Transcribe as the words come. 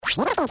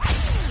New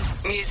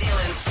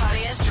Zealand's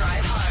funniest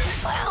drive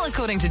home. Well,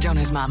 according to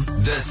Jono's mum.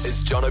 This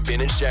is Jono,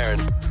 Ben and Sharon.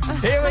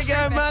 Here we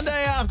go,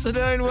 Monday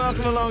afternoon.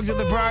 Welcome along to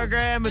the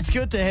program. It's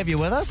good to have you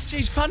with us.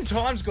 Geez, fun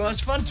times, guys.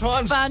 Fun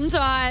times. Fun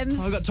times.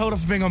 I got told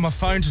off for being on my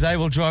phone today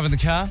while driving the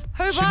car.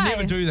 Who Should by?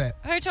 never do that.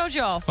 Who told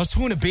you off? I was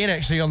talking to Ben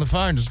actually on the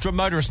phone. There's a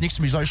motorist next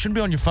to me. He's like, shouldn't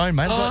be on your phone,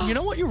 mate. I was like, you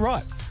know what? You're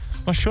right.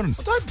 I shouldn't.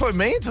 Don't put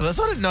me into this.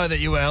 I didn't know that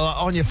you were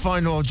on your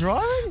phone while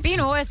driving. Ben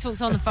always talks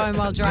on the phone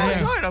while No, I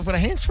driving. don't. I've got a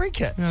hands-free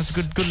kit. Yeah, it's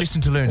a good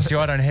lesson to learn. See,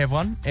 I don't have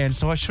one, and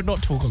so I should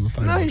not talk on the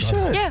phone. No, while you driving.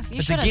 shouldn't. Yeah, you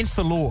It's shouldn't. against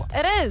the law.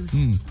 It is.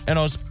 And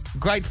I was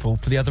grateful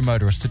for the other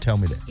motorist to tell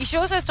me that. You should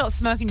also stop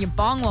smoking your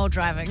bong while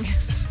driving.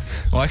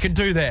 Well, I can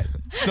do that.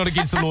 It's not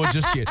against the law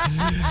just yet.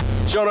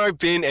 Jono,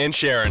 Ben and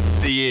Sharon,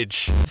 The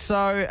Edge.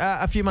 So,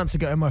 a few months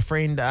ago, my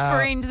friend...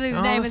 Friend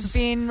whose name this is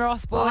Ben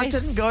Ross Boyce. Well, I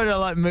didn't go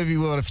to, Movie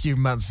World a few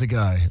months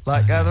ago.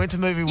 I went to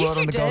Movie World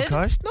on you the Gold did.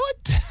 Coast. No, I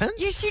didn't.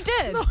 Yes, you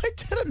did. No, I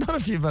didn't. Not a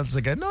few months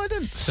ago. No, I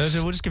didn't. So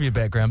we'll just give you a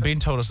background. Ben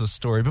told us a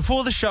story.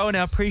 Before the show, in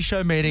our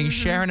pre-show meeting,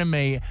 Sharon and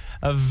me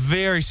are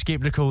very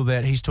sceptical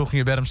that he's talking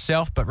about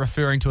himself, but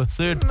referring to a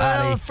third No,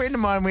 party. a friend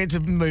of mine went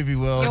to Movie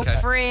World. Your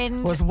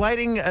friend. Was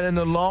waiting in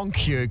a long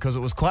queue because it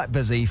was quite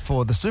busy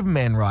for the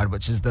Superman ride,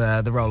 which is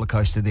the roller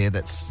coaster there.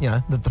 That's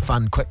the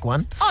fun, quick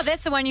one. Oh,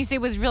 that's the one you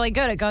said was really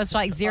good. It goes to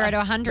like 0 to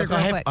 100 Look,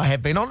 real quick. I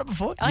have been on it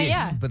before. Oh,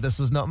 yes, yeah. but this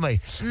was not me.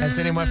 And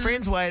so anyway, my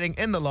friend's waiting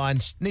in the line.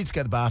 She needs to go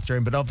to the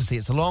bathroom, but obviously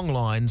it's a long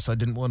line, so I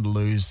didn't want to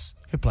lose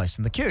her place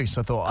in the queue. So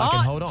I thought I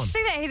can hold on. Did you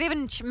see that? He's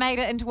even made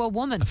it into a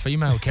woman. A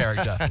female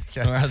character.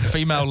 Or the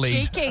female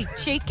lead.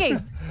 Cheeky.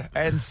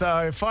 And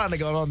so finally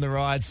got on the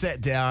ride,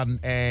 sat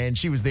down, and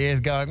she was there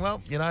going,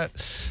 well,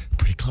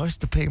 pretty close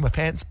to peeing my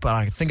pants, but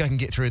I think I can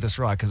get through this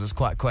ride because it's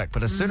quite quick.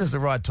 But as soon as the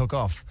ride took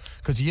off,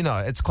 because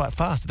it's quite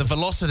fast. The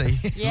velocity.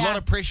 Yeah. A lot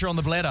of pressure on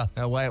the bladder.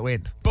 Away it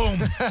went. Boom.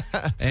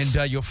 And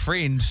your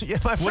friend, Yeah,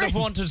 my would have friend.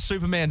 wanted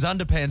Superman's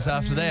underpants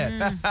after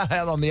that.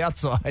 Out on the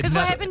outside. Because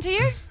what happened to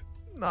you?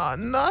 No,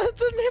 it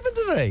didn't happen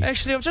to me.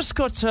 Actually, I've just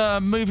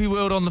got Movie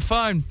World on the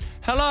phone.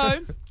 Hello.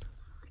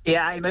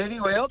 Yeah, hey, Movie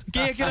World.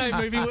 Yeah, g'day,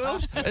 Movie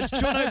World. It's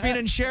Jono, Ben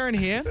and Sharon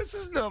here. This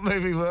is not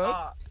Movie World.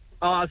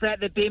 Oh, is that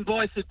the Ben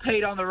Boyce who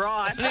peed on the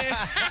ride? We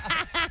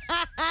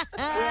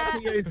had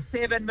to use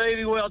 7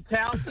 Movie World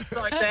towels to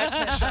soak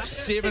that.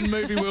 7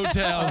 Movie World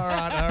towels. All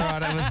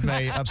right, it was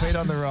me. I peed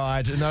on the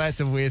ride, and I had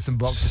to wear some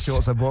boxer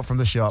shorts I bought from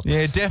the shop.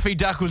 Yeah, Daffy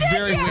Duck was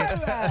very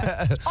wet.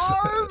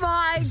 Oh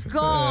my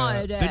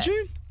God. Did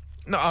you?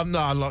 No,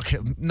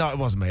 it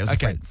wasn't me. It was a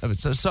Okay. friend.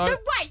 So No,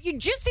 wait, you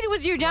just said it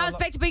was you. Now it's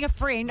back to being a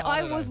friend.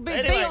 I will be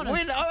Anyway, honest.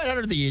 when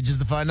 0800 The Edge is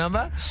the phone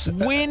number.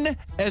 when,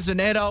 as an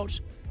adult,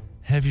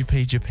 have you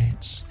peed your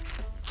pants?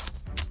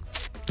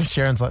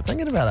 Sharon's like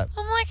thinking about it.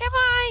 I'm like, have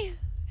I?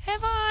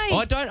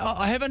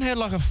 I haven't had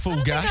like a full I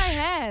don't gush. think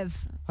I have.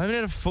 I haven't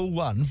had a full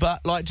one,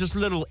 but like just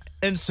little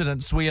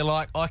incidents where you're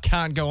like, I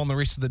can't go on the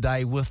rest of the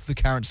day with the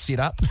current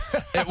setup.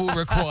 It will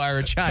require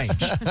a change.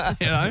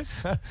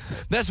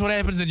 That's what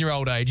happens in your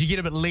old age. You get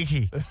a bit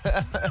leaky.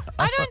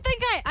 I don't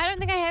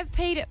think I have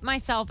peed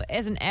myself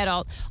as an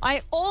adult.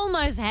 I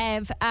almost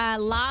have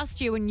last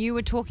year when you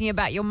were talking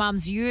about your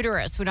mum's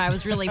uterus when I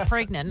was really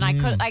pregnant,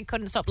 and I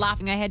couldn't stop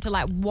laughing. I had to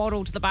like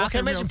waddle to the Well, I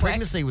can bathroom. imagine real quick.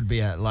 pregnancy would be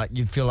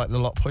you'd feel like the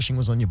lot pushing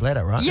was on your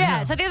bladder, right?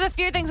 Yeah, so there's a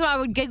few things where I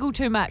would giggle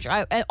too much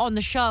on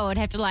the show. I'd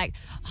have to like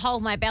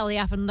hold my belly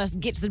up and just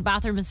get to the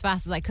bathroom as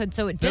fast as I could.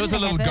 So it didn't There was a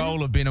little happen.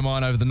 goal of Ben and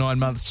mine over the 9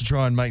 months to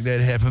try and make that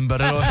happen, but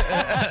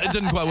it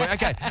didn't quite work.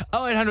 Okay,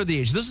 0800 The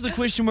Edge. This is the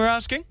question we're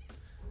asking.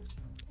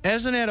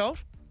 As an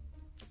adult,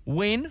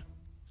 when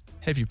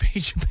have you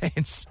peed your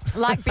pants?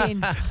 Like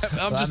Ben.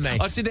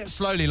 I said that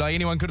slowly, like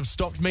anyone could have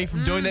stopped me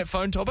from doing that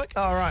phone topic.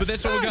 All right. But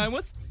that's what we're going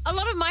with. A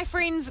lot of my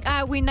friends,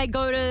 when they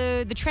go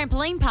to the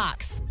trampoline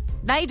parks,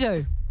 they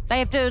do. They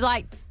have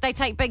to they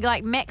take big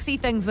maxi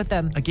things with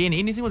them. Again,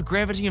 anything with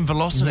gravity and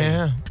velocity.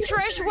 Yeah.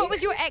 Trish, what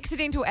was your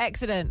accidental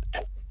accident?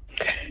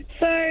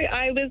 So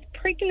I was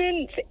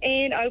pregnant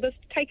and I was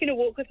taking a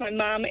walk with my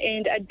mum,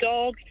 and a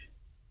dog,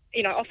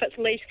 off its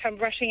leash, come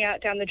rushing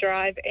out down the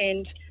drive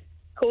and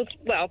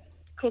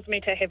caused me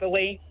to have a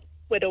wee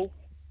whittle.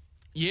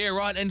 Yeah,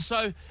 right. And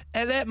so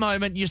at that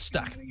moment, you're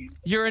stuck.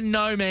 You're in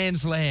no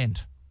man's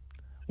land.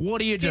 What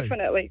do you do?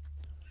 Definitely.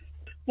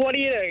 What do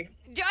you do?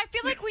 I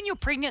feel like when you're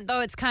pregnant,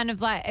 though, it's kind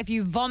of like if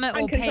you vomit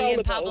or pee in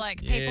Uncontrollable. public,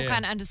 people Yeah.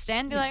 kind of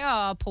understand. They're like,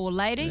 oh, poor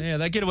lady. Yeah,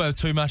 they get away with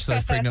too much,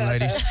 those pregnant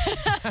ladies.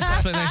 I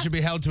think they should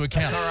be held to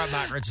account. All right,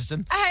 Mark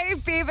Richardson. Hey,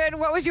 Bevan,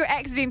 what was your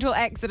accidental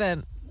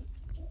accident?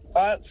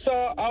 So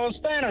I was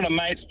staying at a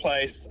mate's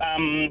place.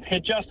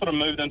 Had just sort of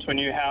moved into a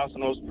new house,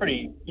 and it was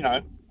pretty,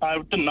 I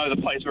didn't know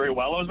the place very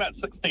well. I was about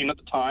 16 at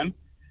the time.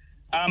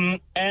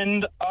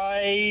 And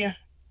I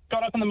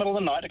got up in the middle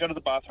of the night to go to the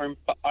bathroom,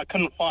 but I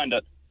couldn't find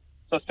it.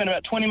 So I spent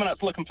about 20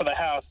 minutes looking for the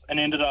house and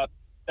ended up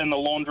in the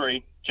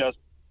laundry just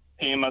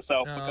peeing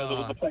myself because it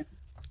was the place.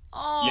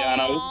 Oh, Yeah, I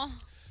know.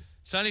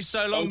 It's only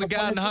so long the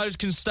garden hose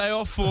can stay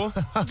off for.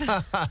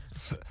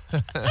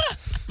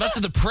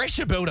 The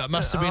pressure build-up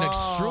must have been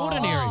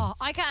extraordinary.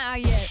 I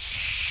can't. Yeah.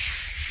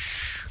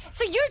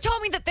 So you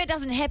told me that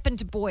doesn't happen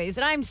to boys,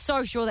 and I'm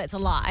so sure that's a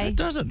lie. It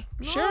doesn't.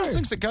 Sharon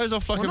thinks it goes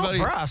off like Well, a not bloody...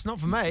 for us, not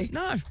for me.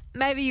 No.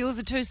 Maybe yours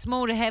are too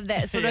small to have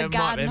that sort Yeah, of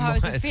garden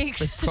hose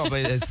effect. It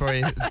probably is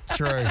probably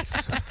true.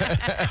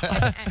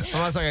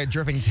 Almost like a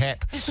dripping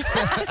tap.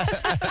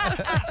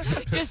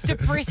 Just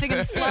depressing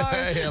and slow.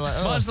 Yeah, like,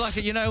 oh. Mine's like,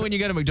 you know, when you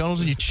go to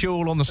McDonald's and you chew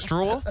all on the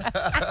straw?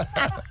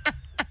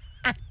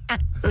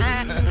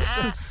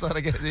 Sort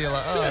of get there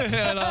like, oh.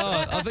 Yeah,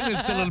 no, I think there's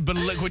still a little bit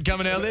of liquid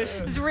coming out there.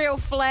 It's real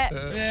flat.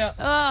 Yeah.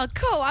 Oh,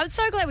 cool. I'm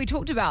so glad we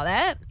talked about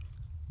that.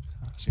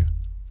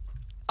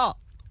 Oh.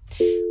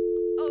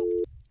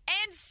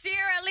 And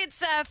Sarah,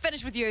 let's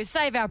finish with you.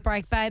 Save our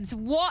break, babes.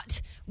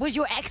 What was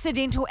your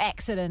accidental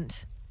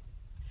accident?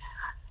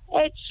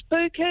 At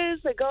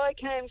Spookers, a guy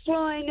came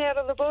flying out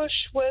of the bush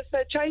with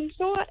a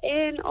chainsaw,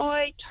 and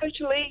I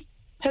totally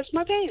pissed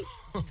my pants.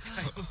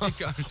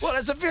 Well,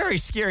 it's a very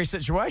scary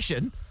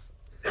situation.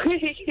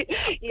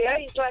 Yeah,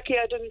 he's lucky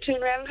I didn't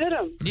turn around and hit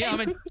him. Yeah, I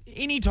mean,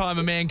 any time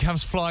a man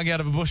comes flying out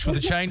of a bush with a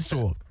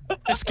chainsaw,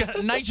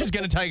 nature's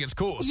going to take its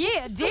course.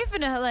 Yeah,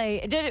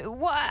 definitely.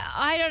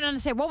 I don't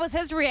understand. What was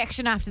his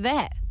reaction after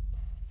that?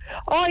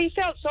 Oh, he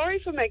felt sorry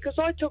for me because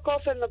I took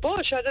off in the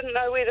bush. I didn't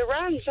know where to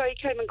run, so he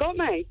came and got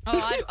me.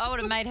 Oh, I would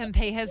have made him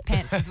pee his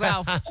pants as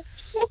well.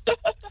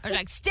 I'm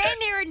like, stand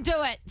there and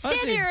do it. Stand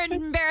there and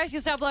embarrass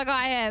yourself like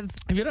I have.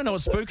 If you don't know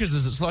what Spookers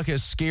is, it's like a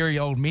scary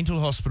old mental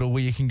hospital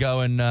where you can go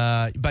and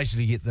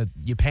basically get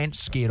your pants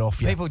scared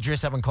off you. People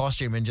dress up in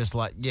costume and just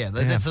like,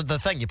 that's the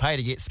thing. You pay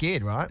to get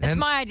scared, right? It's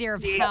my idea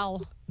of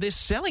hell. They're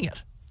selling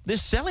it. They're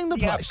selling the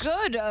place.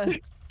 Good.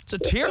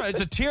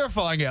 It's a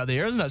terrifying out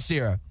there, isn't it,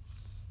 Sarah?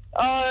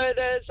 Oh, it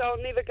is. I'll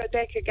never go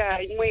back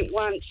again. Went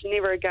once,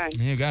 never again.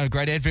 There you go. A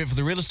great advert for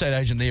the real estate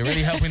agent there,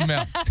 really helping them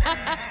out.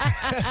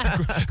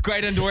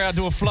 Great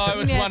indoor-outdoor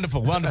flow. It's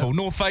wonderful, wonderful.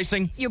 North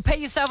facing. You'll pee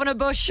yourself in a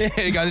bush. There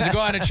you go. There's a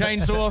guy in a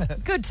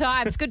chainsaw. Good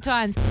times, good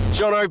times.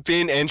 Jono,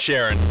 Ben and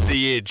Sharon,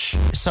 The Edge.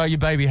 So your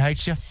baby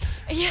hates you.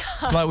 Yeah.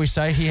 Like we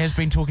say, he has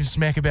been talking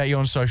smack about you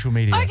on social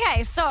media.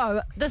 Okay,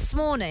 so this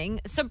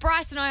morning,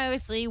 Bryce and I,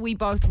 obviously, we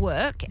both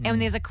work,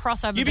 and there's a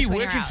crossover You be between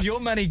working ours. for your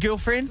money,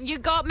 girlfriend? You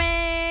got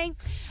me.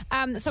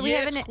 So we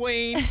Yes, have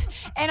queen.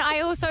 And I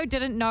also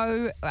didn't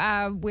know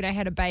when I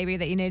had a baby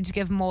that you needed to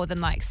give more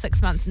than like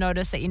 6 months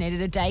notice that you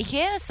needed a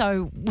daycare.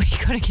 So we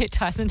got to get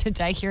Tyson to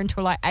daycare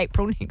until like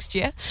April next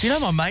year. Do you know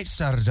my mate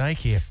started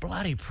daycare?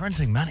 Bloody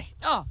printing money.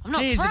 Oh, I'm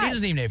not He surprised.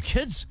 doesn't even have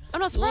kids. I'm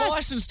not surprised.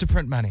 Licensed to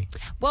print money.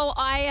 Well,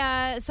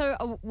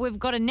 we've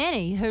got a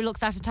nanny who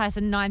looks after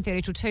Tyson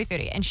 9:30 till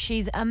 2:30, and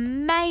she's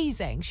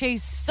amazing.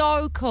 She's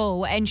so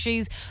cool, and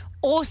she's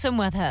awesome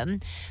with him,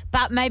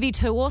 but maybe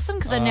too awesome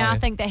because I now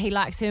think that he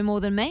likes her more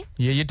than me.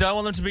 Yeah, you don't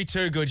want them to be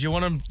too good. You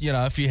want them,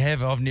 if you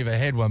have, I've never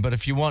had one, but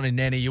if you want a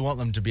nanny, you want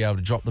them to be able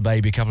to drop the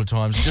baby a couple of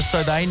times just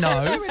so they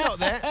know. Maybe not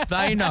that.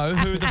 They know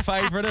who the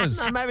favourite is.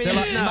 No, maybe They're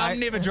like, no. Mum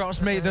never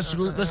drops me. This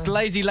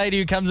lazy lady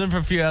who comes in for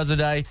a few hours a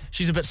day,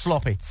 she's a bit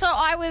sloppy. So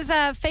I was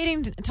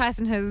feeding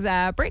Tyson his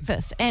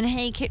breakfast, and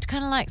he kept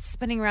kind of like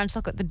spinning around to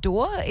look at the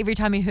door every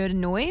time he heard a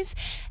noise,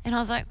 and I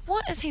was like,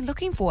 what is he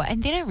looking for?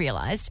 And then I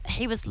realised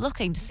he was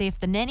looking to see if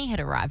the nanny had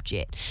arrived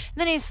yet. And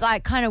then he's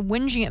like kind of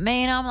whinging at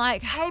me, and I'm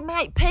like, hey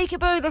mate,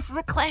 peekaboo, this is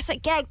a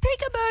classic gag.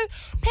 Peekaboo,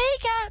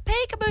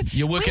 peekaboo.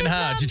 You're working Where's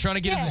hard. Mum? You're trying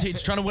to get his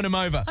attention, trying to win him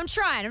over. I'm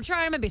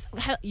trying my best.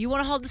 You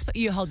want to hold the spoon?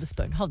 You hold the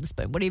spoon,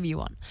 whatever you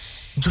want.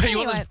 You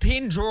want this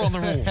pen, draw on the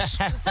rules.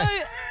 So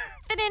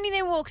the nanny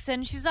then walks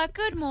in. She's like,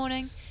 good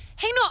morning.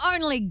 He not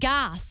only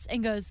gasps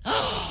and goes,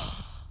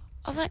 oh.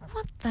 I was like,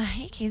 what the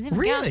heck? He's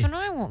never gasped when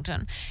I walked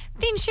in.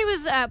 Then she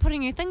was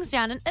putting her things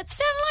down, and it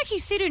sounded like he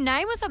said her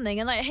name or something,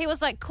 and like he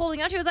was like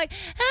calling out. He was like,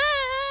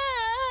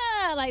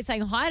 ah, like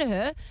saying hi to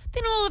her.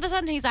 Then all of a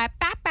sudden he's like,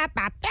 bap, bap,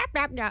 bap, bap,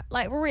 bap, bap,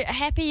 like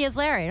happy as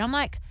Larry. And I'm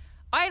like,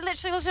 I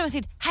literally looked at him and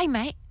said, hey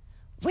mate,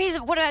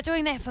 what about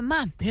doing that for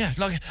Mum? Yeah,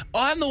 like,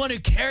 I'm the one who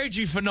carried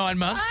you for 9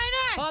 months.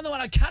 I know. I'm the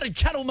one who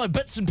cut all my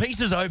bits and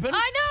pieces open.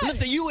 I know.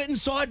 Lifted you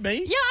inside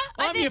me. Yeah.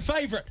 I'm your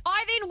favourite.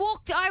 I then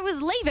I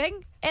was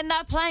leaving, and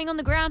they're playing on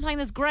the ground, playing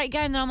this great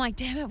game. And I'm like,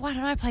 damn it, why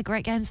don't I play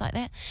great games like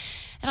that?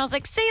 And I was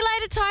like, see you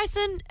later,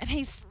 Tyson. And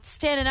he's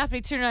standing up, and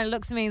he turns around and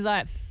looks at me, and he's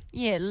like,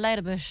 yeah,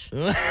 later, Bush.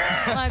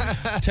 Like,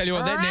 Tell you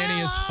what, that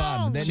nanny is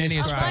fun. That nanny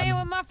is I'll play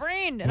fun. with my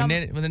friend.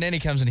 When the nanny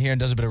comes in here and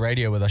does a bit of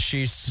radio with us,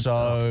 she's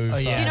so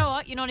fun. yeah. Do you know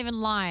what? You're not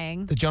even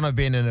lying. The John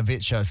O'Ben and a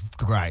vet show is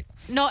great.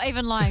 Not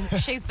even lying.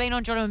 She's been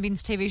on John and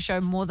Ben's TV show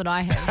more than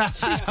I have.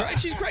 She's great.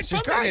 She's great.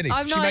 She's great.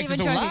 I'm she not makes us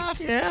even all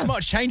joking. laugh. Yeah.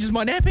 Changes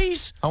my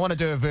nappies. I want to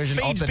do a version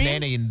Feeds of the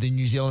Ben. nanny in the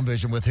New Zealand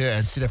version with her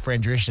instead of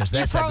Fran Drescher.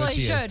 That's You how good probably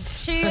she should.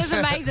 is. She is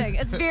amazing.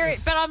 It's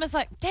but I'm just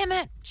like, damn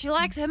it, she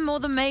likes him more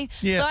than me.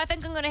 Yeah. So I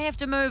think I'm going to have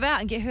to move out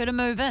and get her to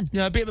move in.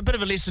 A bit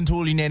of a lesson to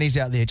all you nannies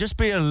out there. Just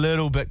be a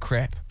little bit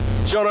crap.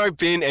 Jono,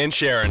 Ben and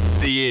Sharon,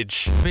 The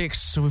Edge.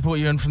 Bex, so we brought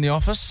you in from the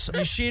office.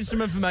 You shared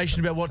some information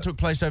about what took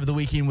place over the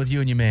weekend with you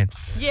and your man.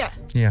 Yeah.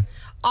 Yeah.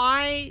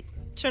 I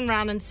turned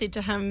around and said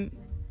to him,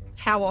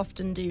 how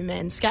often do you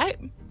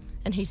manscape?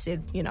 And he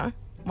said,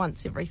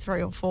 once every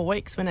 3 or 4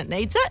 weeks when it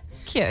needs it.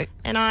 Cute.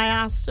 And I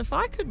asked if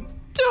I could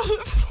do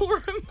it for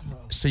him.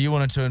 So you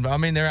wanted to, I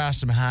mean, there are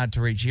some hard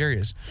to reach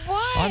areas.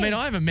 Why? I mean,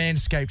 I haven't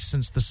manscaped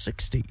since the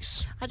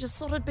 60s. I just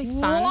thought it'd be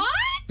fun. What?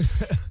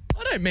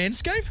 I don't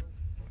manscape.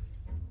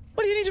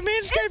 What do you need to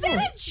manscape Is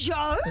that a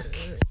joke?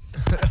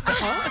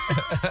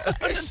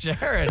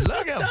 Sharon,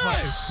 look how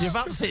fun. You've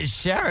upset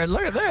Sharon.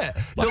 Look at that.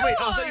 No, wait,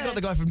 I thought you got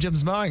the guy from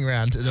Jim's mowing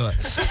round to do it.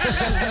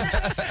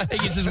 He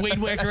gets his weed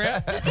whacker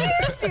out. Are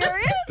you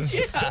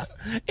serious? Yeah.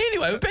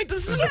 Anyway, back to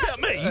this isn't about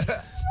me.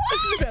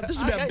 This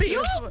is about Okay,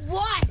 Beals. Your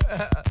wife.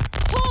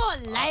 Poor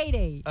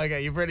lady.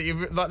 Okay,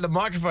 like the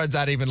microphones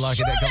aren't even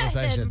liking that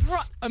conversation.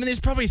 I mean, there's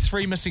probably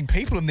 3 missing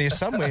people in there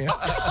somewhere.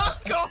 Oh,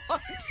 God.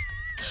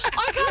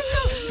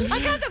 I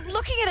can't stop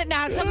looking at it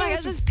now because I'm like,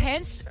 is his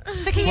pants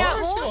sticking out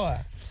Forest more?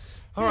 fire.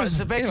 All right,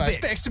 so back Anyway,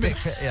 to Bex. back to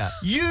Bex. Yeah.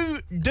 You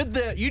did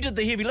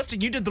the heavy lifting.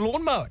 You did the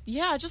lawn mowing.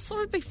 Yeah, I just thought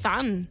it'd be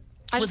fun.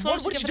 I just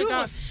What wanted to did give you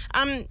it do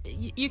a it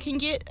go. You can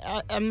get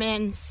a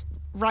man's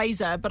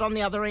razor, but on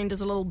the other end is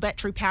a little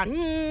battery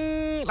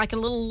powered, like a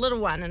little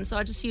one, and so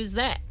I just used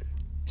that.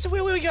 So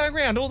where were we going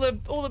around? All the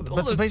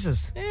Bits and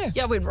pieces. Yeah.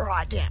 Yeah, I went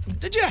right down.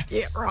 Did you?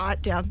 Yeah,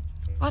 right down.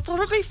 I thought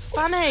it'd be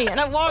funny, and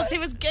it was. He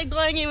was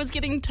giggling. He was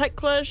getting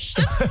ticklish.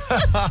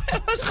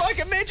 It's like,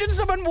 imagine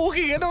someone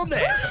walking in on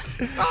that.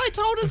 I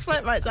told his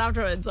flatmates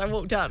afterwards. I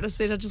walked out and I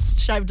said I just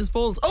shaved his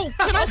balls. Oh,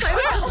 can I say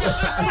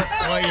that?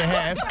 Well, you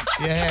have.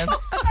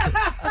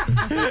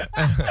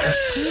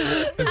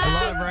 It's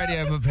live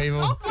radio, but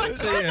people.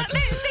 See,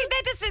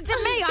 that just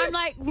to me, I'm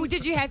like, well,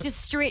 did you have to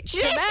stretch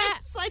them out?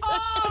 Yes, I did.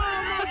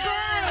 Oh my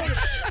God.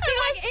 See,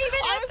 like, even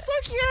I was so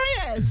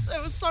curious.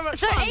 It was so much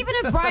so fun. even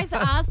if Bryce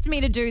asked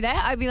me to do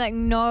that, I'd be like,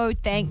 no,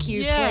 thank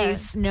you, Yeah.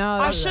 please, no.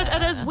 I should.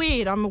 It is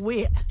weird. I'm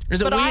aware.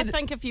 Is it but I weird?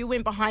 think if you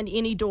went behind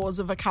any doors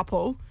of a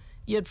couple,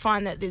 you'd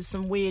find that there's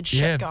some weird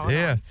shit going on.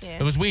 Yeah.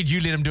 It was weird you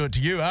let him do it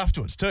to you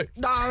afterwards too.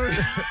 No.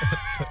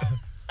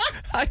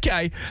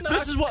 Okay,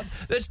 this is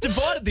that's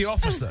divided the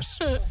office, this.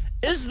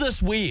 Is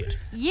this weird?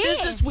 Yes.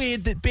 Is this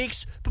weird that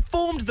Bex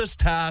performed this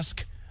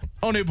task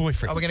on her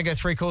boyfriend? Are we going to go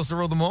 3 calls to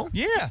rule them all?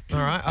 Yeah. All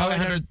right. Oh,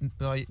 0800.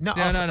 No, you you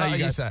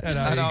go. say it. No,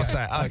 No, you I'll go.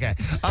 say it. Okay.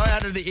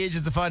 0800 the edge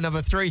is the phone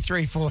number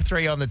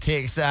 3343 on the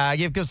text.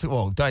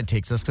 Don't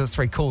text us because it's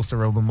 3 calls to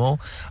rule them all.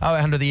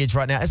 0800 the edge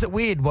right now. Is it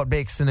weird what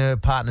Bex and her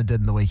partner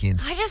did in the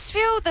weekend? I just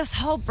feel this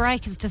whole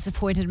break has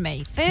disappointed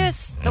me.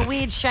 First, the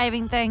weird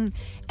shaving thing,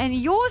 and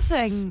your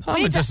thing.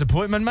 I'm a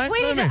disappointment, mate.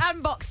 We need Blimey. to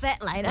unbox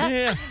that later.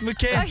 Yeah, we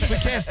can. We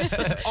can.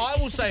 Listen, I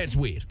will say it's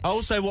weird. I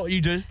will say what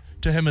you do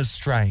to him is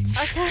strange.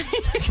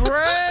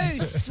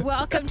 Bruce,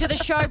 welcome to the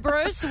show,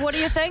 Bruce. What do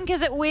you think?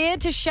 Is it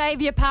weird to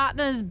shave your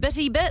partner's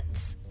bitty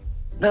bits?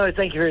 No,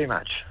 thank you very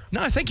much.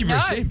 No, thank you, No,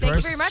 Bruce. thank you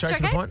Bruce, very much. straight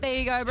to the Okay, point. there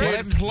you go, Yeah,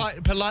 Bruce.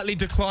 politely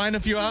decline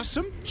if you asked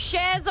him.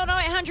 Shares on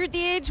 0800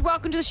 The Edge.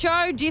 Welcome to the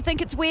show. Do you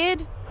think it's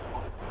weird?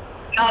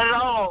 Not at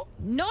all.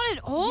 Not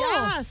at all.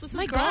 Yes, this is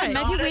My great. God,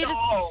 Not at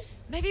all.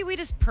 maybe we're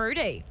just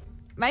prudy.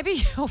 Maybe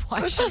your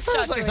wife It should sounds start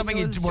like doing something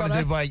you yours, want to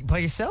do Jono. by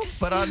yourself,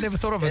 but I never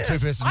thought of a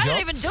two-person I job. don't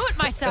even do it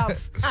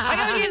myself. I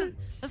gotta get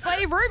this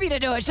lady Ruby to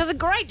do it. She does a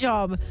great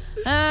job.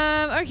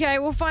 Okay,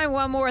 we'll find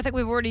one more. I think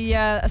we've already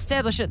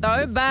established it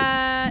though.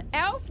 But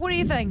Alf, what do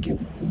you think?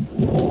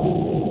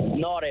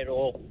 Not at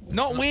all.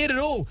 Not weird at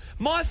all.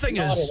 My thing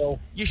Not is, at all.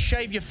 you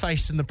shave your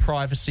face in the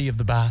privacy of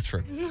the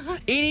bathroom.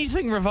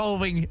 Anything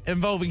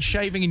involving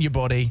shaving in your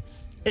body,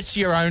 it's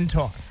your own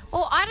time.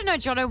 Well, I don't know,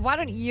 Jono. Why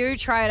don't you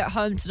try it at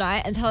home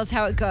tonight and tell us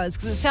how it goes?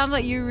 Because it sounds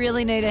like you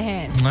really need a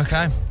hand.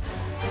 Okay.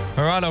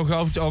 All right, I'll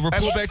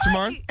report back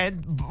tomorrow.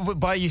 And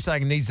by you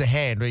saying needs a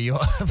hand,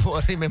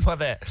 what do you mean by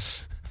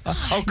that?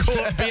 I'll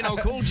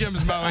call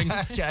Jim's mowing.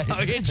 Okay.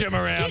 I'll get Jim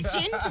around.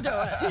 Jen to do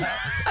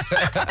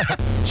it.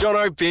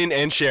 Jono, Ben,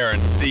 and Sharon,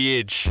 The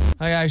Edge.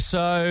 Okay,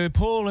 so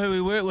Paul, who we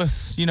work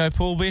with, you know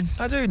Paul, Ben?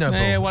 I do know Paul.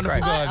 Yeah, wonderful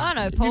Great. guy. I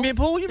know Paul. You met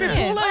Paul? You met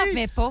Yeah, Paul? eh? I've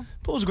met Paul.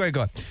 Paul's a great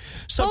guy.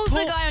 So Paul's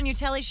Paul, the guy on your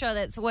telly show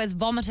that's always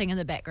vomiting in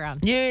the background.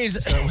 Yeah, he's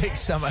A weak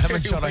stomach. I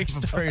haven't Very shot weak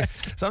over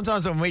proof.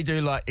 Sometimes when we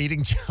do like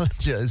eating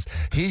challenges,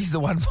 he's the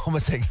one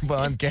vomiting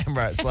behind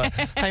camera. It's like,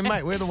 hey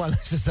mate, we're the one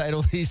that just ate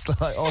all these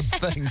like odd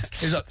things.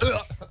 He's like,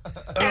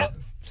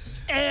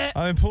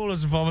 I mean, Paul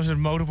has vomited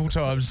multiple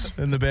times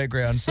in the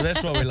background, so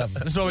that's why we love him.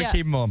 That's why we Yeah.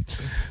 keep him on.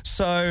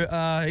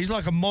 So he's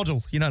like a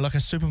model, you know, like a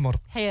supermodel.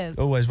 He is.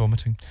 Always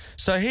vomiting.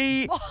 So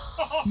he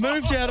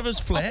moved out of his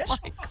flat. Oh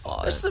my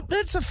God.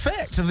 That's a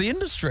fact of the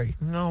industry.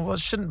 no, well, it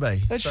shouldn't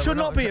be. It should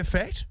not be a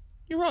fact.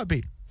 You're right,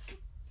 Ben.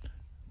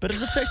 But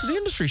it's a fact of the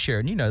industry,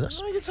 Sharon. You know this.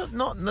 No,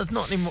 it's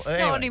not anymore. Not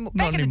Anyway. anymore.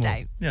 Back in the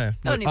day. Yeah.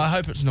 Not anymore. I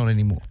hope it's not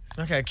anymore.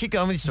 Okay, keep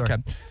going with your story.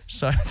 Okay.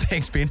 So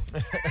thanks, Ben.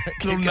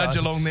 Little nudge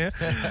going. along there.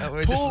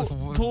 We're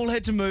Paul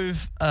had to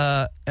move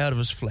out of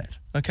his flat.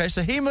 Okay,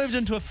 so he moved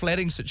into a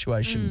flatting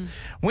situation.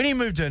 When he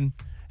moved in,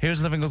 he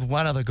was living with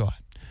one other guy.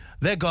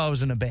 That guy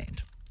was in a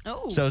band.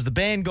 Oh. So it was the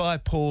band guy,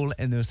 Paul,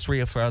 and there was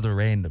 3 or 4 other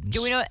randoms.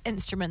 Do we know what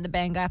instrument the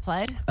band guy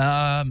played?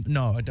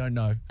 No, I don't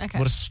know. Okay.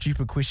 What a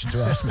stupid question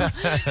to ask me.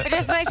 It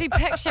just makes me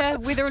picture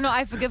whether or not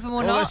I forgive him or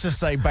Well, not. let's just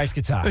say bass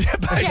guitar. Yeah,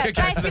 bass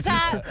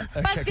guitar.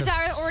 Bass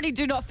guitar, I already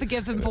do not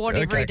forgive him for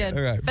whatever he did.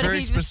 All right. But if Very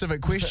he just-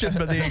 specific question,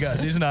 but there you go.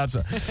 There's an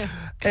answer.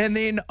 And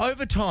then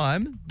over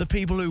time, the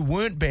people who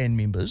weren't band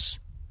members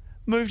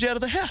moved out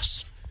of the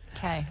house.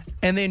 Okay.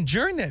 And then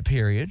during that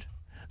period,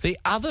 the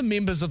other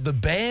members of the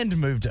band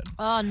moved in.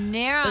 Oh,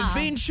 no.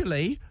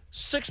 Eventually,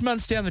 6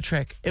 months down the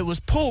track, it was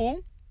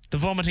Paul, the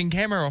vomiting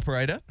camera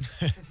operator,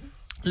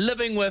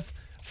 living with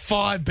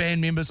 5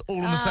 band members all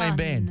in the same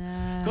band.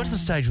 no. Got to the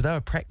stage where they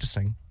were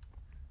practicing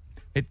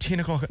at 10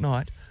 o'clock at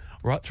night,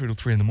 right through till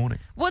 3 in the morning.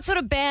 What sort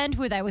of band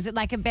were they? Was it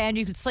like a band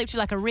you could sleep to,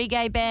 like a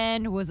reggae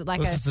band? Or was it like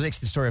This is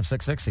actually the story of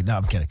 660. No,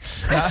 I'm kidding.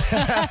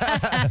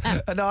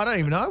 No, I don't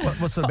even know.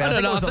 What's the band? I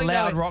think it was a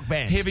loud rock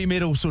band. Heavy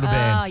metal sort of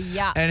band. Oh,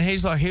 yeah. And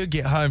he's like, he'll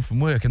get home from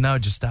work and they'll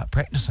just start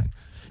practicing.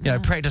 You know,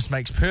 practice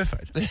makes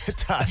perfect.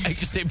 It does.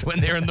 Except when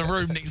they're in the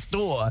room next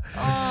door.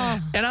 Oh.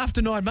 And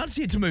after 9 months,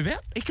 he had to move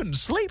out. He couldn't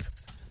sleep.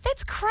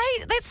 That's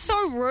crazy. That's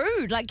so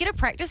rude. Like, get a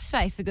practice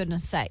space, for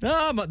goodness sake.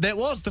 No, but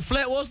the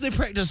flat was their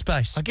practice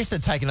space. I guess they're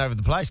taking over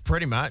the place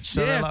pretty much. So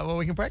Yeah. they're like, well,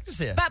 we can practice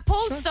here. But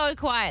Paul's so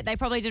quiet, they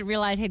probably didn't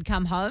realise he'd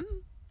come home.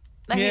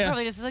 Like, he Yeah.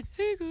 probably just was like,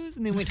 hey guys,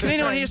 and then went to Can his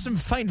anyone room. hear some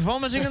faint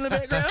vomiting in the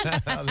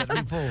background? Oh, let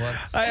me pull one.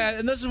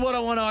 And this is what I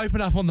want to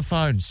open up on the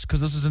phones because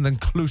this is an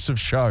inclusive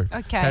show.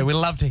 Okay. We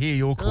love to hear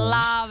your calls.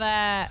 Love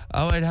it.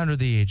 0800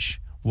 The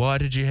Edge. Why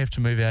did you have to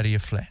move out of your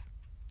flat?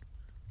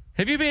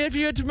 Have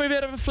you had to move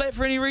out of a flat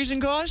for any reason,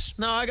 guys?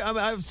 No,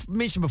 I've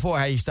mentioned before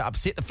how you used to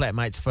upset the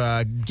flatmates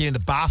for getting the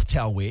bath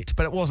towel wet,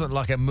 but it wasn't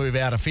like a move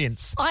out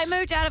offence. I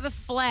moved out of a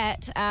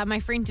flat my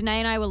friend Danae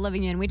and I were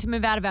living in. We had to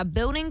move out of our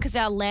building because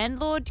our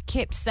landlord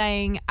kept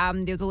saying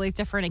there was all these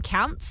different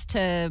accounts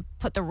to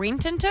put the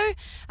rent into.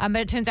 But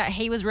it turns out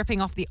he was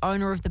ripping off the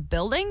owner of the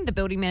building. The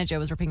building manager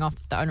was ripping off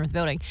the owner of the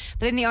building.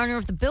 But then the owner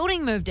of the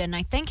building moved in.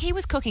 I think he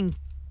was cooking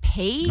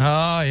pee.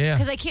 Oh, yeah.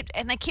 Because they kept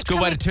Good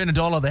way to turn a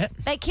dollar, that.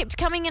 They kept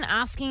coming and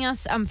asking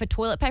us for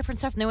toilet paper and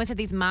stuff, and they always had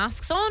these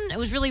masks on. It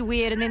was really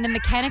weird. And then the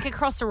mechanic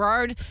across the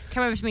road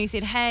came over to me and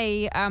said,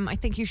 hey, I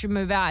think you should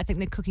move out. I think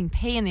they're cooking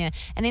pee in there.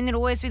 And then there'd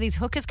always be these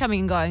hookers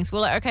coming and going. So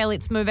we're like, okay,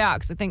 let's move out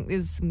because I think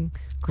there's some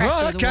cracks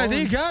Right, through the okay, wall.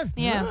 there you go.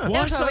 Yeah. Why,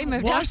 That's why we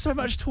moved why out. so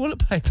much toilet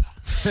paper?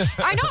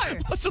 I know.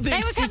 What's with the They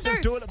would come excessive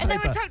through, toilet and they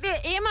paper? would take their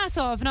ear masks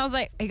off. And I was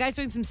like, are you guys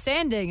doing some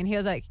sanding? And he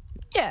was like,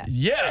 yeah.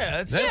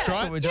 Yeah, that's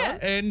right. what we're doing.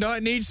 And I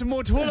need some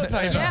more toilet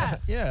paper. Yeah.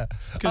 Yeah.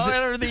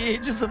 Oh, the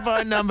Edge is the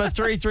phone number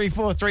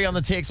 3343 on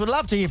the text. Would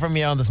love to hear from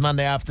you on this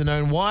Monday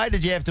afternoon. Why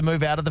did you have to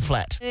move out of the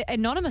flat?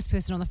 Anonymous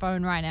person on the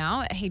phone right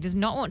now. He does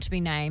not want to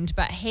be named,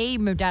 but he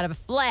moved out of a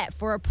flat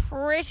for a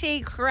pretty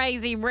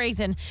crazy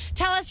reason.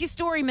 Tell us your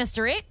story,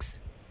 Mr.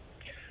 X.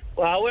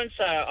 Well, I wouldn't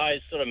say I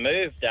sort of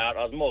moved out.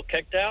 I was more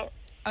kicked out.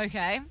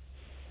 Okay.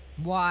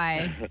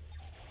 Why?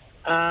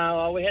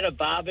 Well, we had a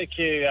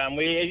barbecue.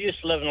 We used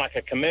to live in like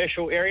a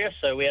commercial area,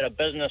 so we had a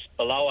business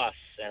below us,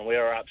 and we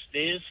were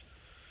upstairs.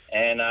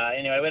 And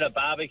anyway, we had a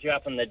barbecue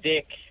up on the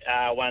deck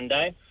one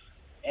day,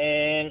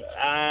 and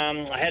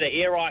I had an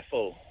air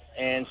rifle,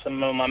 and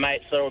some of my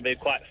mates thought it would be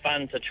quite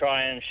fun to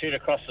try and shoot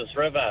across this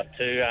river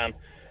to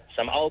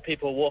some old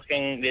people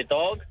walking their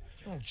dog.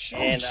 Oh,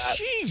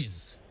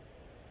 Jeez.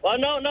 Well,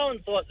 no one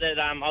thought that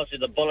obviously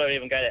the bullet would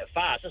even go that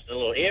far. It's just a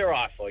little air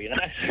rifle, you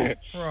know.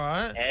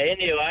 Right.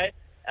 Anyway,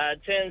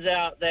 it turns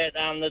out that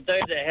the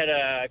dude that had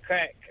a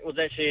crack was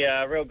actually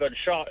a real good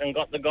shot and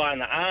got the guy in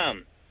the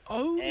arm.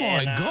 Oh,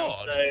 And, my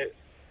God. So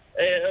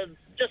it was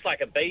just like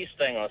a bee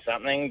sting or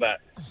something, but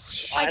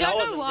I don't know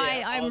wasn't why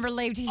there. I'm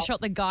relieved he shot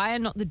the guy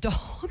and not the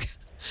dog.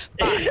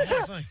 But,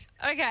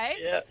 okay.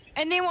 Yeah.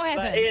 And then what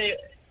But happened?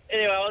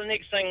 anyway, well, the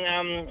next thing,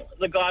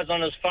 the guy's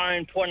on his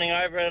phone pointing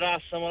over at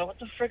us, and we're like, what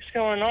the frick's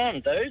going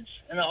on, dudes?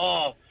 And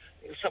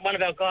one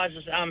of our guys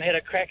has had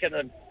a crack at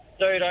a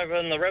dude over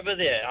in the river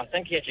there. I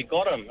think he actually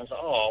got him. I was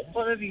like,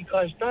 what have you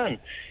guys done?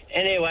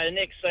 Anyway, the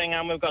next thing,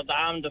 we've got the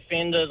armed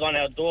defenders on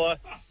our door.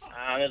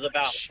 There's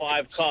about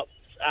 5 cops,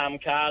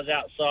 cars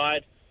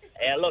outside.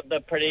 Look, they're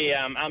pretty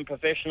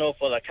unprofessional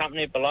for the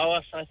company below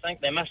us, I think.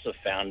 They must have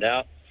found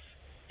out.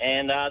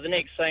 And the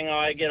next thing,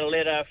 I get a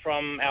letter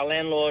from our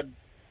landlord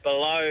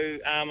below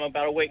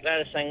about a week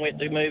later saying we had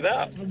to move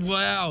out.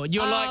 Wow.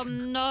 You're like,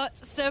 I'm not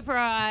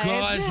surprised.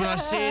 guys, when I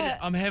said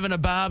I'm having a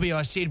barbie,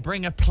 I said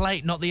bring a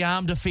plate, not the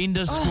armed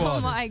defenders squad.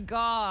 Oh, my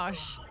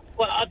gosh.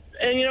 Well,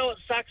 and you know what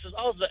sucks is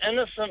I was the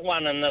innocent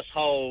one in this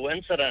whole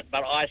incident,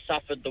 but I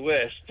suffered the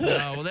worst. Oh,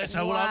 well, that's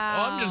how. Well,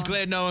 I'm just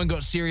glad no one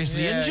got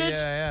seriously injured.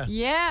 Yeah.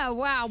 Yeah,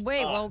 wow.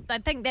 Wait, well, I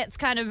think that's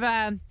kind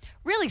of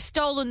really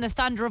stolen the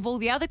thunder of all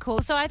the other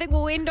calls, so I think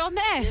we'll end on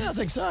that. Yeah, I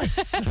think so.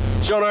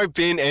 Jono,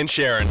 Ben and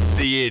Sharon,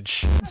 The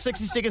Edge.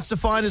 60 seconds to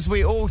find as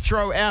we all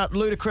throw out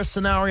ludicrous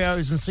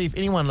scenarios and see if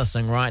anyone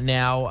listening right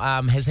now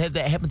has had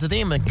that happen to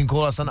them and can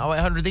call us on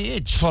 0800 The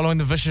Edge. Following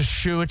the vicious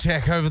shoe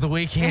attack over the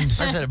weekend.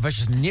 I just had a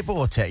vicious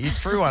netball attack. You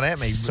threw one at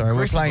me. Sorry,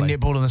 we're playing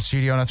netball in the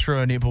studio and I threw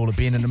a netball at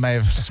Ben and it may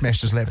have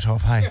smashed his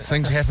laptop. Hey,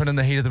 things happen in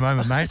the heat of the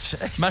moment, mate.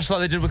 Much like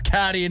they did with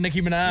Cardi and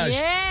Nicki Minaj.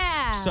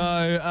 Yeah.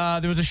 So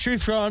there was a shoe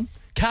thrown.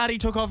 Cardi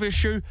took off her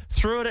shoe,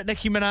 threw it at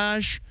Nicki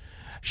Minaj.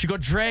 She got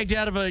dragged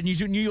out of a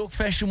New York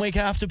Fashion Week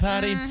after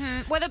party.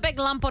 With a big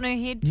lump on her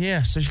head.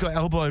 Yeah, so she got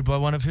elbowed by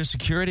one of her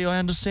security, I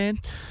understand.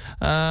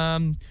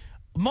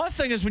 My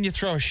thing is when you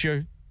throw a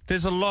shoe,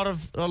 there's a lot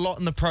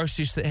in the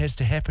process that has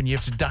to happen. You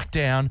have to duck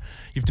down,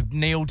 you have to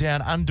kneel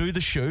down, undo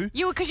the shoe.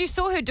 Because you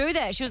saw her do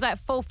that. She was like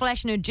full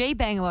flashing her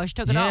G-banger while she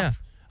took it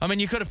off. I mean,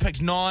 you could have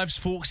picked knives,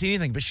 forks,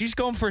 anything, but she's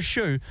gone for a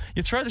shoe.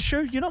 You throw the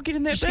shoe, you're not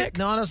getting that back.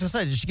 No, I was going to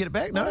say, did she get it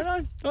back? No.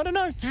 I don't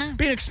know.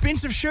 Be an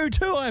expensive shoe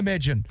too, I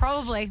imagine.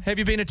 Probably. Have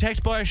you been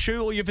attacked by a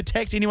shoe or you've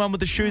attacked anyone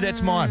with a shoe?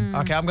 That's mine.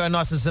 Okay, I'm going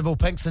nice and simple.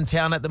 Pink's in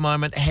town at the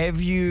moment.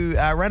 Have you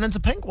run into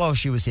Pink while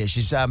she was here?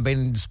 She's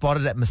been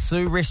spotted at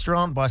Masu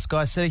restaurant by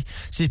Sky City.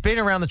 She's been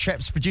around the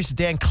traps. Producer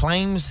Dan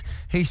claims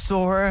he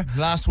saw her.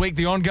 Last week,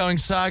 the ongoing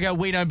saga,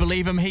 we don't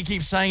believe him. He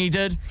keeps saying he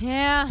did.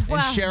 Yeah.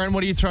 And Sharon,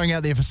 what are you throwing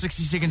out there for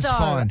 60 seconds to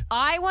find?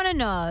 I want to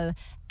know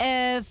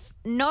if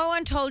no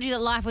one told you that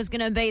life was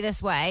going to be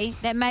this way,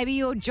 that maybe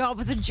your job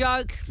was a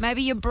joke,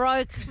 maybe you're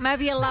broke,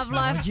 maybe your love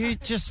life. You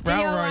just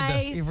railroad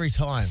this every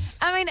time.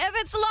 I mean, if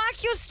it's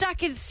like you're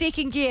stuck in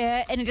second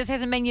gear and it just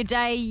hasn't been your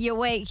day, your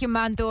week, your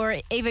month, or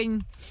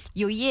even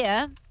your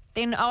year,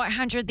 then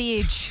 0800 The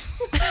Edge.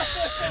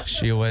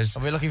 She always.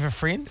 Are we looking for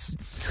friends?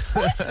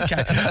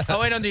 Okay. I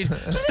went on the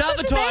start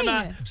the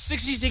timer.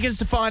 60 seconds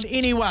to find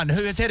anyone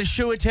who has had a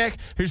shoe attack,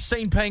 who's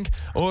seen Pink,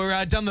 or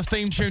done the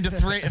theme tune to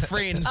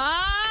Friends.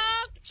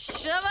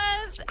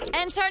 Shivers.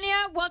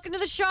 Antonia, welcome to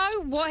the show.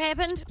 What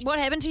happened? What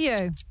happened to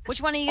you?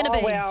 Which one are you going to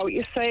be? Well,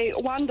 you see,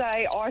 one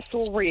day I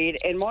saw red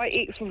and my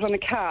ex was in a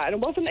car and it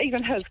wasn't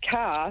even his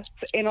car,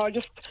 and I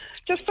just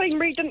seen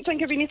red, didn't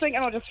think of anything,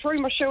 and I just threw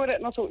my shoe at it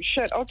and I thought,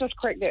 shit, I'll just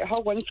crack that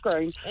whole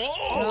windscreen.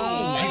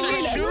 It's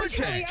a shoe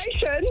attack.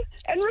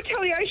 In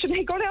retaliation,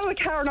 he got out of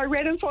the car and I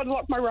ran inside and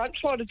locked my right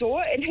side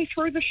door and he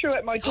threw the shoe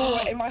at my door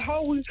and my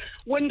whole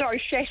window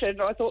shattered.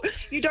 And I thought,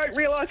 you don't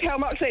realise how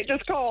much that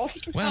just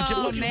cost. Wow,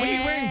 were you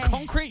wearing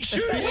concrete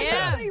shoes?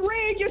 Yeah.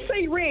 You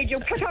see red,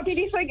 you'll pick up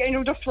anything and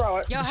you'll just throw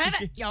it. You'll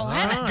have it. You'll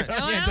have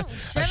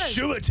it. A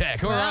shoe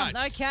attack, all right.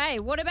 Okay,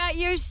 what about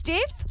you, Steph?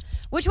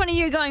 Which one are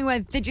you going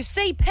with? Did you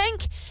see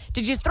Pink?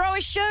 Did you throw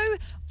a shoe?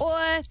 Or,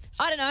 I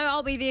don't know,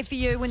 I'll be there for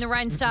you when the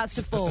rain starts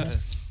to fall.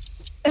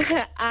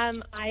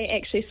 I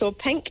actually saw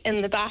Pink in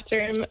the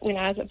bathroom when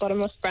I was at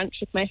Bottomless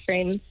Brunch with my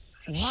friends.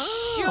 Wow.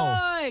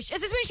 Shush.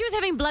 Is this when she was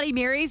having Bloody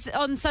Marys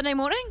on Sunday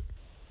morning?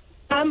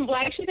 Well,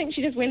 I actually think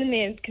she just went in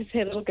there because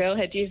her little girl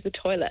had used the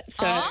toilet.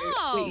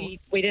 So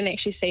we didn't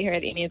actually see her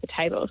at any of the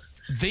tables.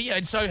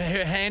 And so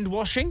her hand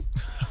washing?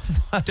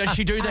 Does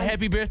she do the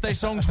happy birthday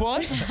song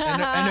twice? In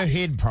her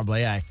head,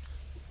 probably, eh?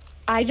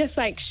 I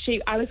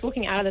was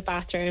walking out of the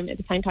bathroom at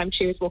the same time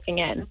she was walking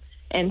in.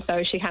 And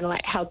so she kind of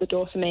like held the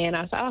door for me and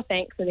I was like, oh,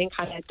 thanks. And then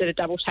kind of did a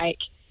double take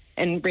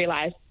and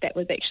realised that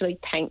was actually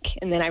Pink.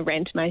 And then I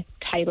ran to my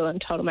table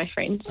and told all my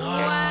friends.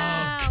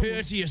 Wow.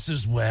 Courteous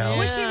as well.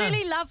 Was she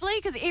really lovely?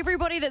 Because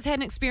everybody that's had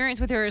an experience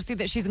with her has said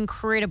that she's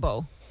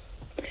incredible.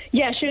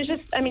 Yeah, she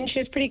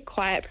was pretty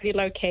quiet, pretty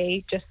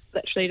low-key, just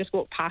literally just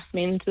walked past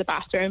me into the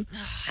bathroom.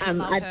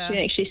 I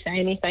didn't actually say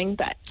anything,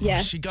 but yeah.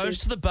 She goes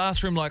to the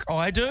bathroom like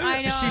I do.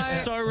 I know. She's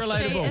so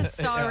relatable. She is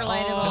so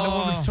relatable. In the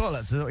women's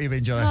toilets, is that what you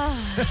mean,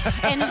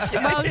 Jono?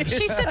 And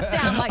she sits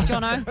down like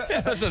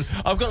Jono. Listen,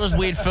 I've got this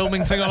weird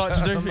filming thing I like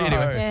to do. Anyway.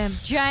 Yeah.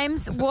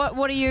 James,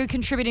 what are you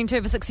contributing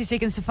to for 60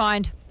 seconds to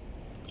find?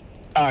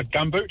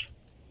 Gumboot.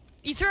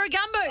 You threw a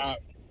gumboot?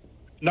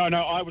 No,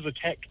 I was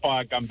attacked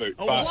by a gumboot.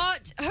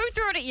 What? Who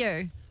threw it at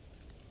you?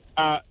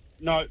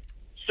 No,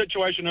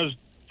 situation is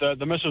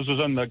the missus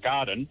was in the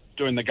garden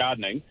doing the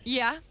gardening.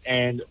 Yeah.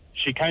 And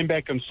she came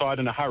back inside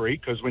in a hurry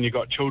because when you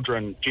got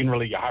children,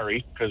 generally you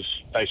hurry because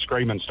they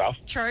scream and stuff.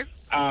 True.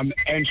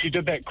 And she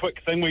did that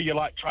quick thing where you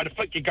like try to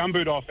flick your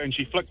gumboot off, and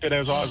she flicked it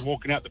as I was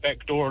walking out the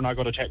back door, and I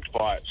got attacked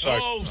by it. So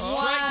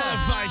straight to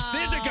the face.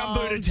 There's a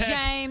gumboot attack.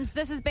 James,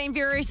 this has been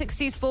very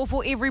successful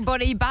for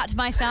everybody but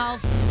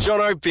myself.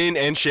 Jono, Ben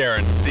and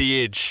Sharon,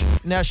 The Edge.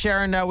 Now,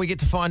 Sharon, we get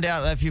to find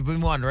out, if you've been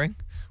wondering,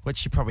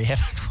 which you probably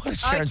haven't, what does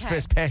Sharon's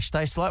first pash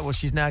taste like? Well,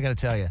 she's now going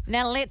to tell you.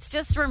 Now, let's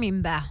just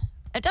remember,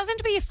 it doesn't have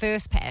to be your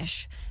first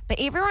pash, but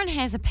everyone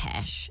has a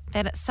pash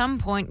that at some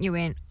point you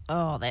went,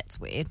 oh, that's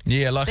weird.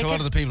 Yeah, like a lot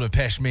of the people who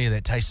pashed me,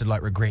 that tasted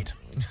like regret.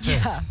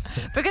 Yeah,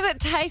 because it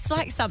tastes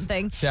like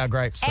something. Sour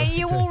grapes. And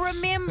you will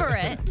remember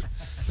it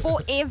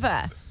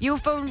forever. You'll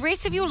for the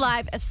rest of your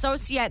life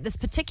associate this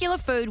particular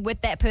food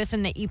with that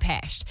person that you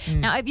pashed.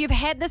 Now, if you've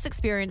had this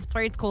experience,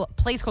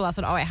 please call us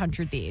on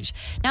 0800 The Edge.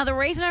 Now, the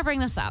reason I bring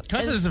this up Can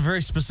I say this is a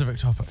very specific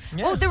topic?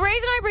 Well, the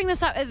reason I bring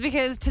this up is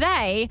because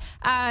today,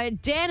 Dan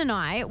and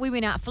I, we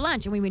went out for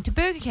lunch and we went to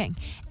Burger King.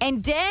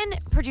 And Dan,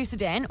 producer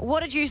Dan,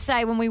 what did you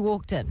say when we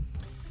walked in?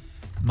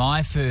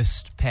 My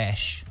first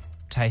pash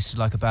tasted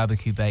like a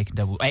barbecue bacon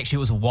double. Actually, it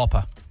was a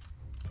Whopper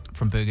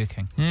from Burger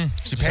King.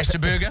 So pashed a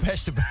burger?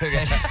 Pashed a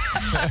burger.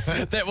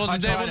 That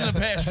wasn't a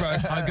pash, bro.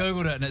 I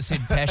googled it and it said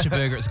pash a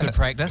burger. It's good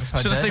practice.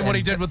 Should have seen what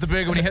he did with the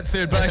burger when he hit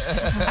third base. So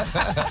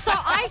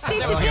I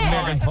said to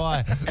American Dan,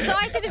 pie. so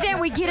I said to Dan,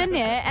 we get in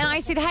there and I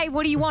said, hey,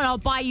 what do you want? I'll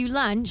buy you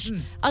lunch.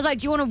 I was like,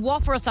 do you want a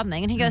Whopper or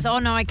something? And he goes, oh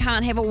no, I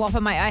can't have a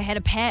Whopper, mate. I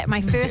had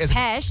my first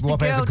pash. The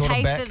Whopper girl hasn't called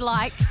him back.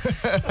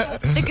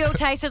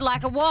 tasted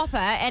like a Whopper,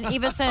 and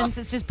ever since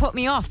it's just put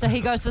me off. So he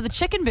goes for the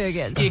chicken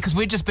burgers. Yeah, because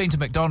we'd just been to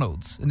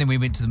McDonald's and then we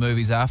went to the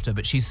movies after,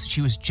 but she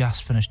was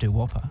just finished her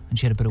Whopper and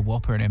she had a bit of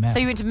Whopper in her mouth. So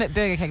you went to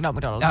Burger King, not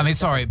McDonald's. I mean,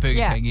 sorry, Burger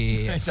King.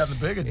 Yeah. He's having the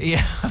burger.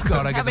 Yeah,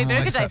 God, I How got many them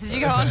all burger mixed up. days did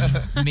you go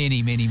on?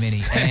 Many.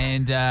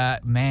 And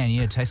man,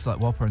 yeah, it tastes like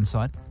Whopper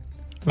inside.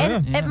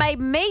 And it made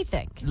me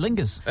think.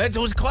 Lingers. It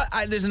was quite.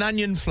 There's an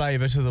onion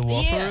flavour to the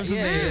Whopper, isn't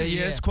there?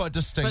 yeah. It's quite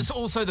distinct. But it's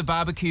also the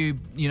barbecue,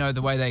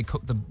 the way they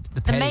cook the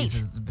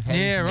patties. The patties.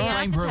 Yeah,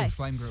 right. Flame aftertaste.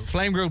 grilled.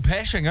 Flame grilled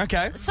pashing,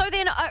 okay. So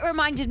then it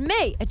reminded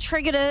me, it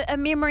triggered a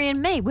memory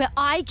in me where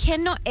I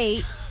cannot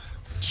eat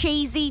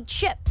cheesy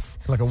chips.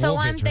 Like a so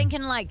war I'm veteran.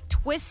 thinking like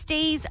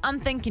Twisties, I'm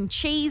thinking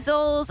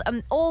Cheezels,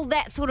 all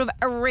that sort of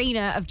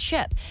arena of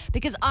chip.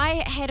 Because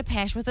I had a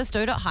pash with this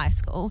dude at high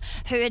school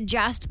who had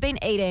just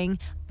been eating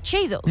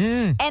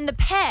Cheezels. And the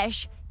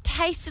pash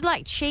tasted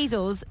like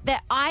Cheezels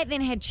that I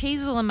then had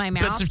Cheezel in my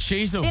mouth. Bits of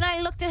Cheezel. Then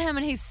I looked at him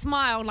and he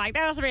smiled like,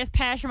 that was the best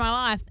pash of my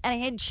life. And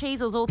he had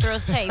Cheezels all through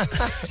his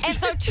teeth. And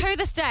so to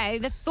this day,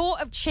 the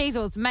thought of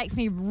Cheezels makes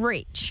me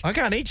reach. I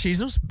can't eat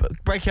Cheezels,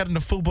 but break out in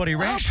a full body Oh,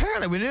 rash.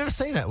 apparently, we've never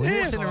seen it. We've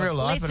never seen it in real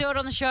life. Let's do it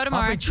on the show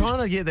tomorrow. I've been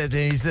trying to get that.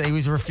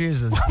 He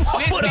refuses.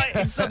 Why would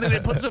I eat something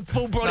that puts a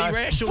full body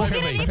rash all We'll over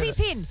get an me?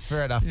 EpiPen.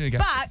 Fair enough. Here you go.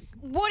 But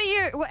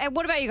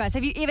what about you guys?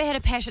 Have you ever had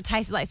a pash that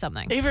tasted like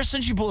something? Ever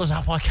since you brought this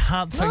up, I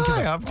can't think of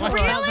it. I've I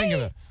can't think of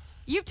it.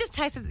 You've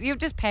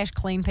just pashed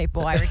clean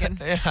people, I reckon.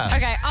 Yeah.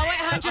 Okay, 0800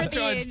 I'm The trying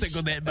to Edge. stick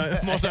with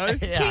that motto.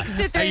 Text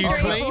to Are you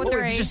clean? Oh, if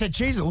 3343. you just said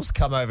Cheezels,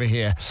 come over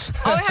here.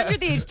 0800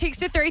 The Edge. Text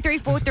to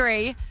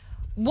 3343.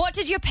 What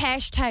did your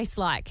pash taste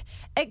like?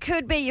 It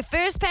could be your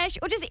first pash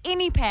or just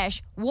any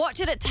pash. What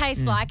did it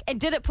taste like, and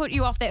did it put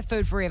you off that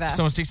food forever?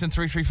 Someone's texting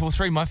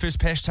 3343. My first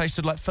pash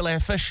tasted like fillet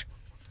of fish.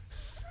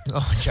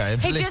 Oh, okay.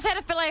 He just had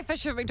a fillet of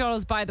fish at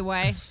McDonald's, by the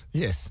way.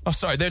 Yes. Oh,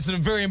 sorry, that's a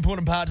very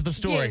important part to the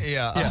story.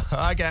 Yes.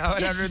 Yeah. Okay.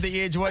 800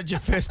 The Edge. What did your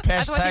first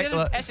pash I thought you did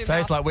a pash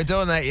taste like? We're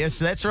doing that. Yes,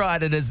 that's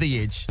right. It is The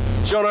Edge.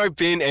 Jono,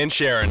 Ben, and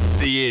Sharon,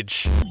 The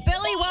Edge.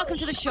 Billy, welcome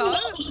to the show.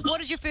 What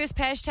does your first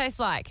pash taste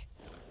like?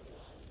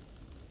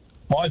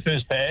 My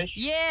first bash,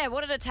 Yeah,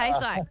 what did it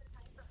taste like?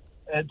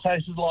 it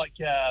tasted like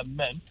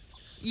mint,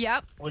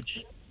 Yep. which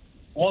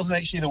wasn't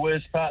actually the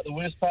worst part. The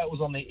worst part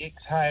was on the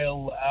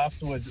exhale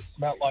afterwards. It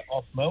smelled like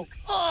off milk.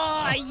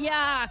 Oh,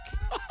 yuck.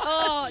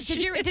 Oh,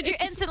 did you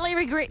instantly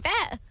regret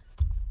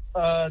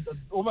that?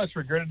 Almost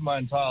regretted my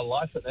entire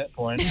life at that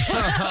point.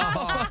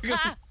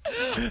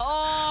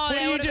 Oh, What that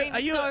do you would do? have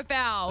been so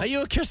foul. Are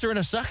you a kisser and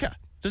a sucker?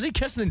 Does he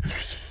kiss and then...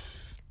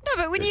 No,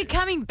 but when you're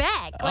coming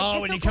back.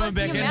 Like, when you're coming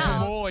back in for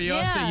more. Yeah,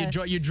 I see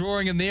you're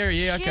drawing in there.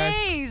 Yeah, okay.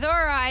 Jeez,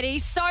 alrighty.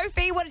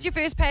 Sophie, what did your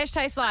first pash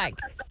taste like?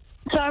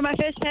 So my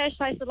first pash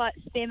tasted like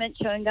spearmint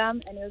chewing gum,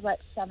 and he was like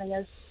shoving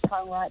his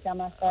tongue right down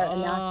my throat.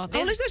 and now Oh,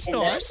 that's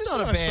nice. It's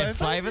not a bad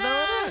flavour,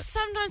 though.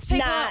 Sometimes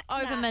people are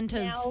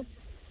over-minters.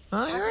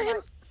 Oh, you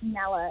reckon?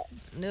 Smell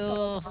it.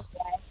 Ugh.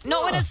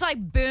 Not when it's like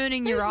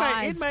burning your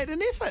eyes. It made an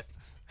effort.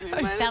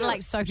 It sounded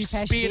like Sophie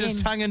Pash Speared his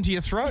then. tongue into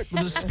your throat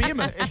with a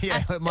spearmint.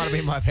 Yeah, it might have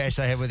been my pash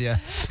I had with you.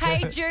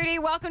 Hey, Judy,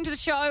 welcome to the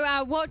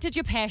show. What did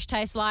your pash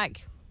taste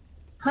like?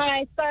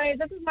 Hi, so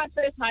this is my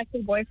first high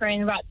school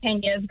boyfriend about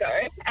 10 years ago,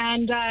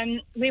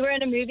 and we were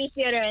in a movie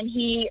theatre, and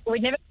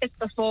we'd never kissed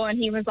before, and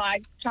he was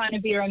like trying to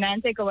be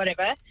romantic or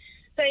whatever.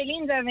 So he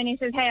leans over and he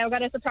says, hey, I've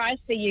got a surprise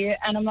for you.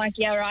 And I'm like,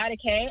 yeah, right,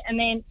 okay. And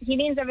then he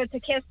leans over to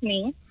kiss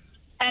me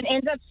and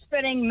ends up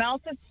spitting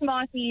melted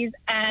Smarties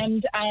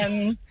and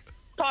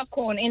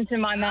popcorn into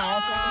my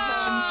mouth.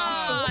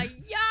 Oh,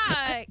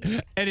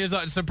 yuck. And he was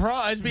like,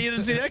 surprised, but you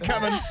didn't see that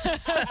coming.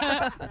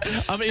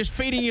 I mean, he was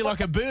feeding you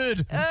like a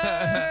bird.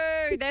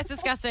 Oh, that's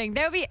disgusting.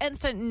 There will be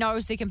instant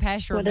no second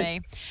pash from me.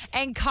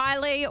 And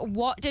Kylie,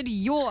 what did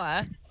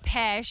your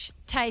pash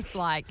taste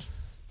like?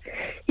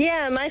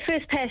 Yeah, my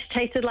first pash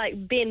tasted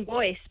like Ben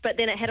Boyce, but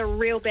then it had a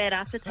real bad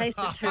aftertaste,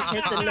 which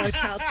has the no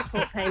child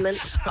support payment.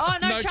 Oh,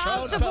 no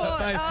child support. Oh.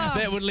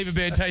 That would leave a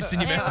bad taste in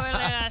your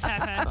mouth.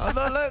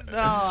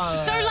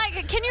 So,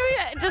 like, can you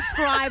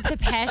describe the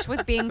pash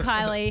with Ben,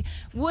 Kylie?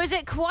 Was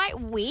it quite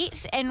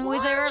wet, and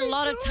was there a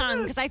lot of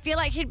tongue? Because I feel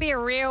like he'd be a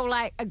real,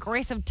 like,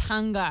 aggressive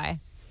tongue guy.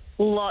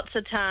 lots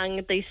of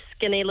tongue, these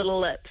skinny little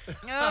lips.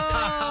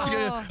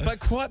 Oh. But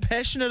quite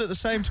passionate at the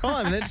same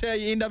time. And that's how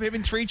you end up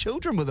having 3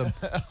 children with him.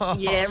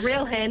 Yeah,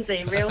 real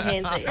handsy, real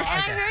handsy. And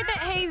I heard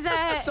that he's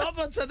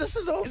Someone said this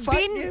is all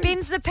fake news.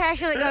 Ben's the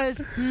passion that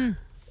goes,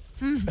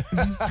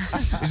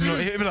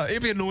 He'll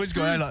be a noise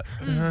guy, like.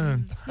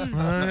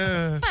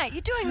 mate,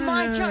 you're doing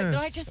my joke that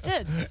I just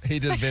did. He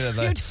did better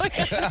though. You're doing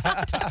it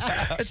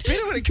It's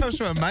better when it comes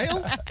from a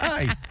male.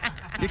 Hey,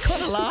 you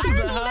kind of laugh a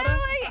bit harder.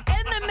 literally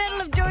in the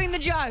middle of doing the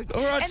joke.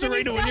 All right, And then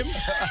we Serena say-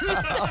 Williams.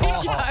 we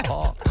say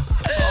joke.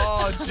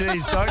 Oh,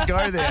 jeez, don't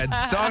go there.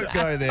 Don't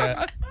go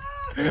there.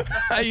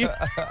 Hey,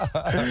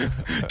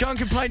 go and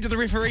complain to the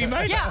referee,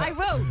 mate. Yeah, I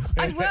will.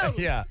 I will.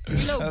 Yeah. You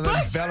little And then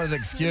bitch. valid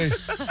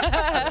excuse.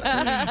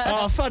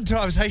 Oh, fun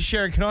times. Hey,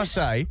 Sharon, can I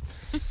say?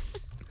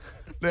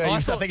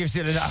 I think you've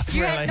said enough,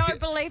 You really. had no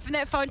belief in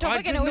that phone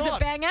topic, did and it was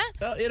not. a banger.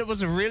 It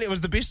was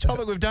the best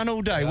topic we've done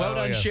all day. Well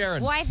done, yeah.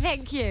 Sharon. Why,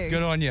 thank you.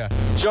 Good on you.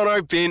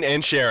 Jono, Ben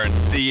and Sharon,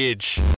 The Edge.